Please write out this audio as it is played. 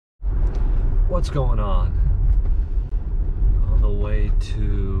What's going on? On the way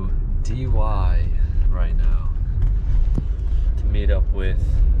to DY right now to meet up with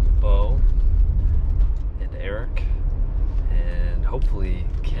Bo and Eric and hopefully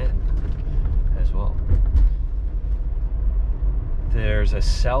Ken as well. There's a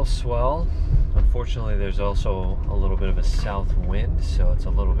south swell. Unfortunately, there's also a little bit of a south wind, so it's a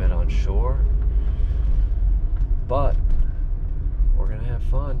little bit on shore. But we're gonna have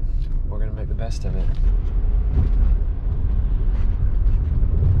fun. We're gonna make the best of it.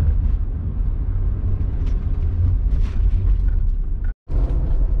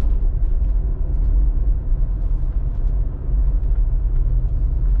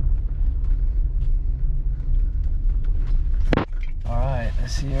 All right, I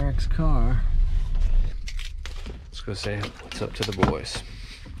see Eric's car. Let's go say what's up to the boys.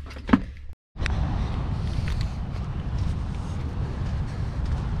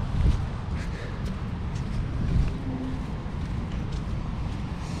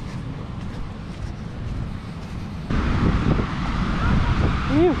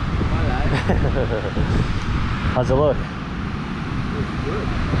 How's it look? Looks good.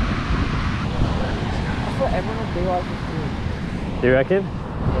 That's what everyone do like this doing. Do you reckon?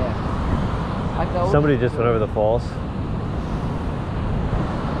 Yeah. Like the Somebody just went over the falls.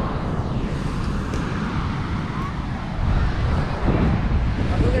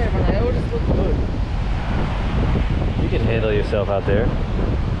 Look at everyone, they all just look good. You can handle yourself out there. I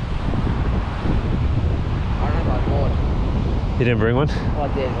don't know if I bought. You didn't bring one? Well, I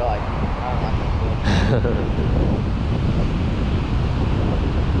did, but like, I don't like it.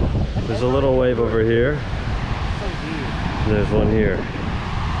 There's a little wave over here. So weird. And there's one here.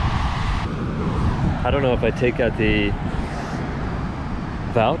 I don't know if I take out the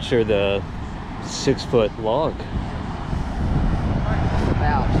vouch or the 6-foot log. What's the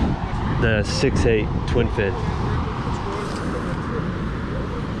vouch? The 6'8" twin fin.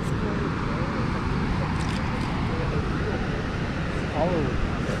 Oh.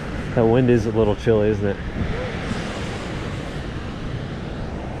 That wind is a little chilly, isn't it?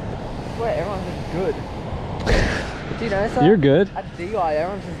 Wait, everyone's just good. Do you know something? You're good. At DI,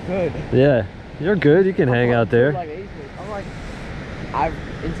 everyone's just good. Yeah, you're good. You can hang out there. Like easily. I'm like, I'm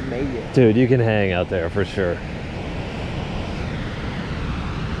intermediate. Dude, you can hang out there for sure.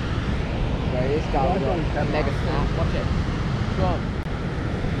 Bro, this guy was a mega snap. Watch it. Boom.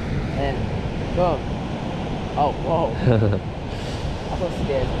 And boom. Oh, whoa. I was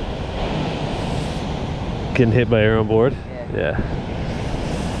scared. Getting hit by your own board? Yeah.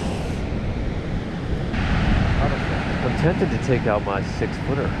 I'm tempted to take out my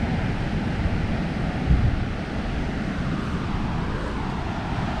 6-footer.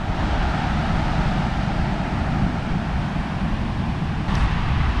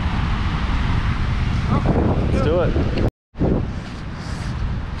 Let's do it.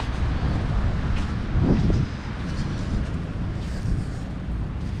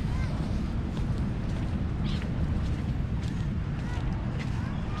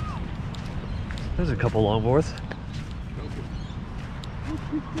 There's a couple longboards.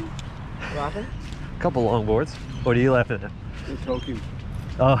 Laughing? A couple longboards. What are you laughing at? They're choking.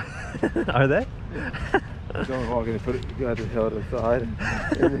 Oh, are they? Don't walk in and put it, you have to hold it aside.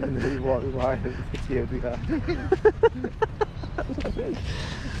 And then you walk by and you the guy.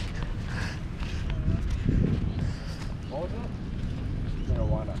 What was that?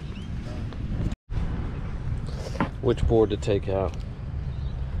 Marijuana. Which board to take out?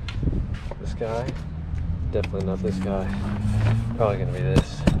 This guy? Definitely not this guy. Probably gonna be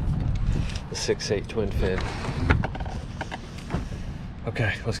this. The 6'8" twin fin.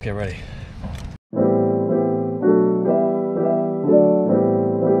 Okay, let's get ready.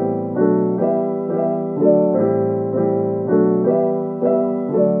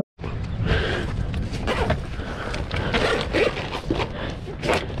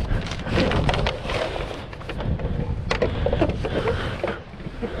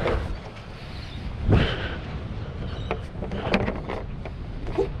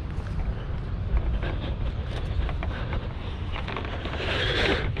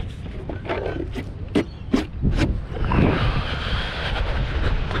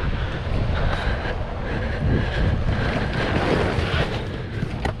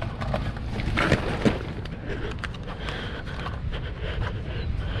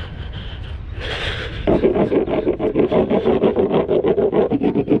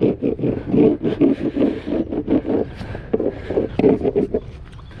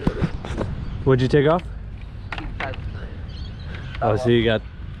 What'd you take off? Oh, so you got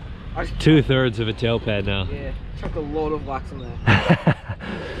 2/3 of a tail pad now. Yeah, chucked a lot of wax on there.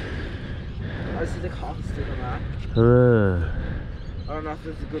 I don't know if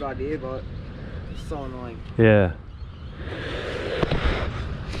this is a good idea, but it's so annoying. Yeah.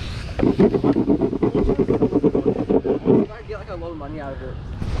 I get like a lot of money out of it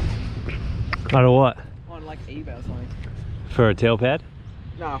Out of what? on like eBay or something. For a tail pad?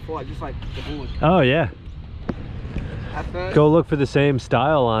 Nah, for like just like the board. Oh yeah. At first, Go look for the same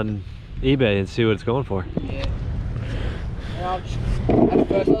style on eBay and see what it's going for. yeah. And at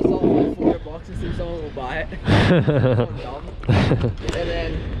first I sold it for like $4 and see if someone will buy it. Someone dumb. And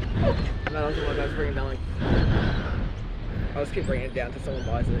then I was like, I was bringing it down like, I'll just keep bringing it down until someone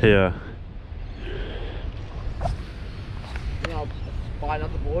buys it. Yeah. Then I'll buy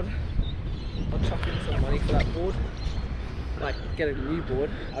another board. I'll chuck in some money for that board. Like get a new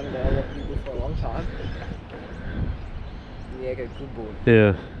board. I haven't got a new board for a long time. Yeah, get a good board.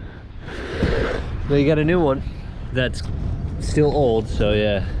 Yeah. Well, you got a new one that's still old, so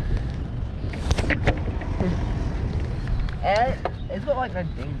yeah. And it's got like no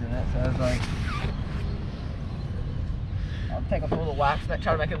dings in it, so it's like I'll take off all the wax and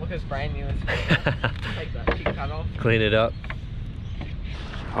try to make it look as brand new as possible. Take that cheek cut off. Clean it up.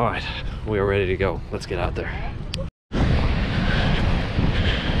 All right, we are ready to go. Let's get out there.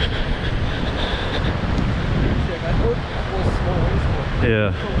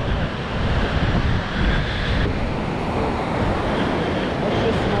 Yeah. What's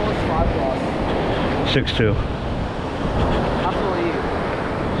the smallest 5 glass? 6'2". How tall are you?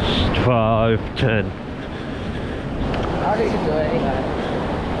 5'10". I think you can do it anyway.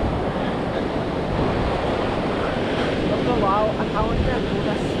 After a while, I can't want to get a pool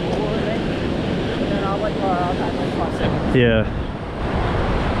that's smaller than me. And then I'll like go around that in like 5 seconds. Yeah.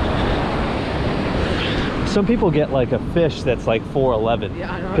 Some people get like a fish that's like 4'11". Yeah,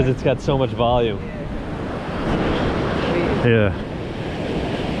 I know. Because it's got so much volume. Yeah. Yeah.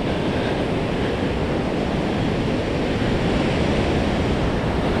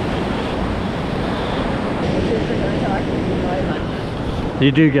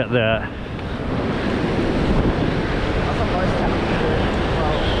 You do get that.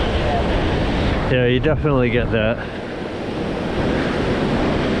 Yeah, you definitely get that.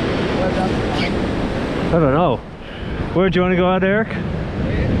 I don't know. Where'd you want to go out, Eric?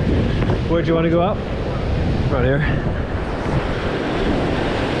 Where'd you want to go out? Right here.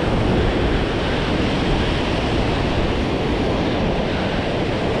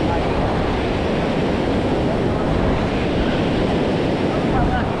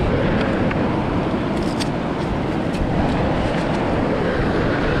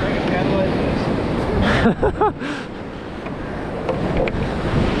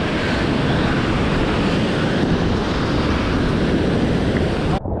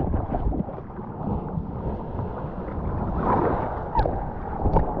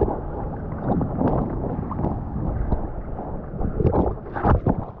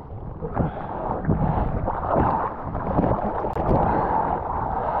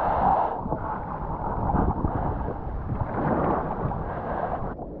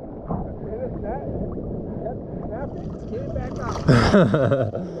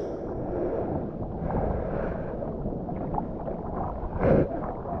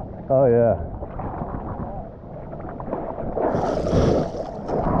 Oh yeah.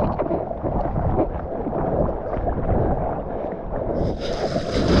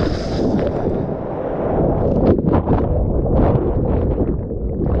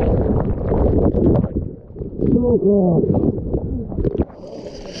 Oh God.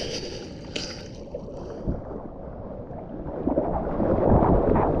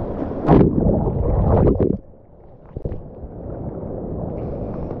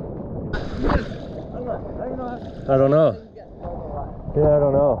 I don't know. Yeah, I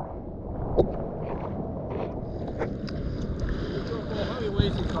don't know.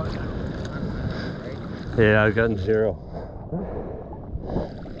 Yeah, I've gotten 0.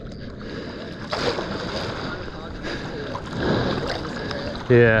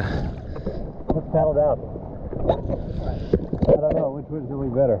 Yeah. Let's paddle down. I don't know which one's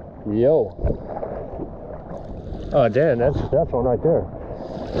doing better. Yo. Oh, Dan, that's one right there.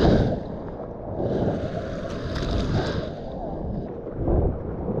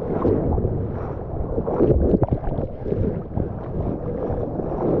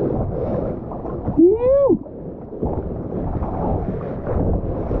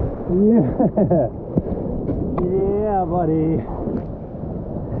 Yeah. Yeah, buddy.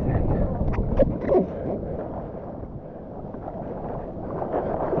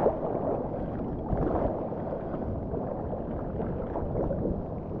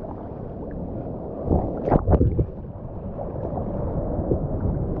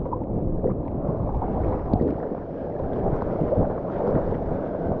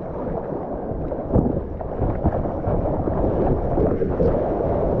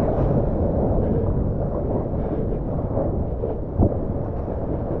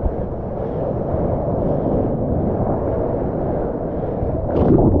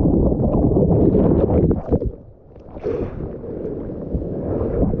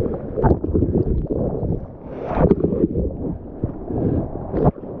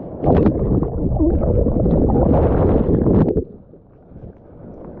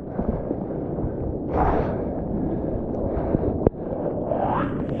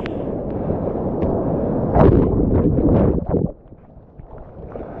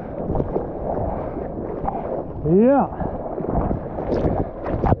 Yeah.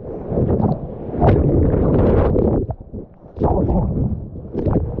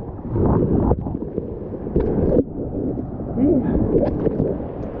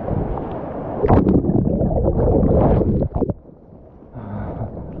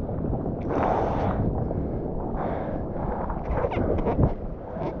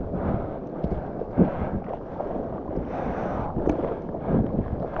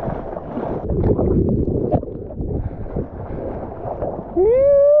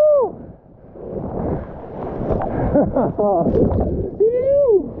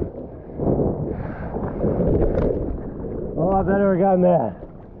 Oh, I better have gotten that.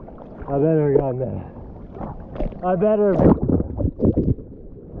 I better have gotten that. I better.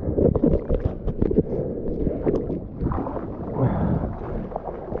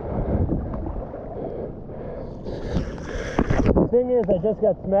 The thing is, I just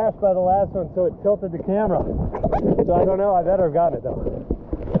got smashed by the last one, so it tilted the camera. So I don't know, I better have gotten it though.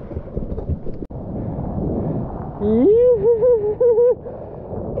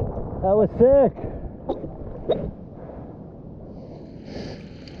 That was sick.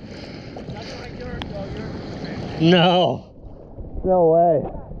 No. No way.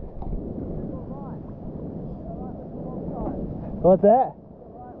 What's that?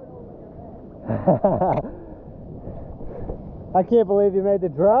 I can't believe you made the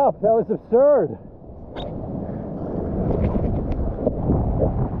drop. That was absurd.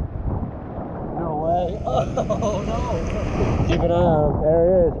 No way. Oh no. Keep an eye on him. There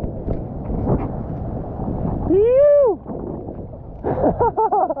he is.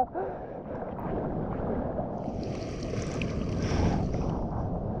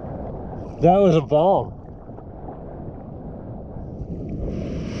 That was a bomb.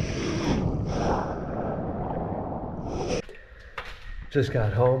 Just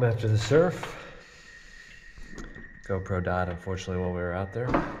got home after the surf. GoPro died, unfortunately, while we were out there.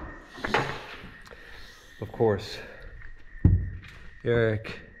 Of course,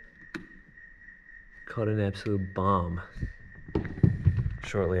 Eric caught an absolute bomb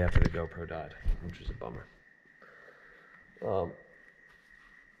shortly after the GoPro died, which was a bummer.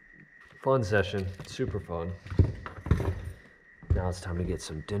 Fun session, super fun. Now it's time to get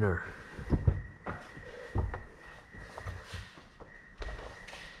some dinner.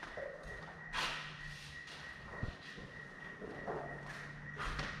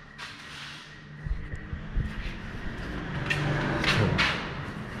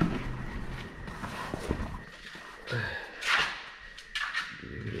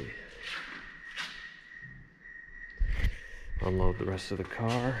 Unload the rest of the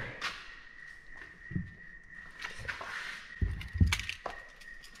car.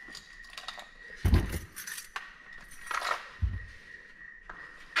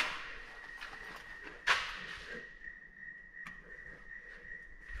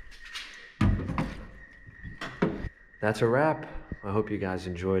 That's a wrap. I hope you guys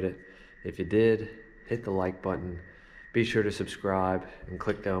enjoyed it. If you did, hit the like button. Be sure to subscribe and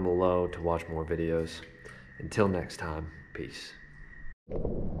click down below to watch more videos. Until next time, peace.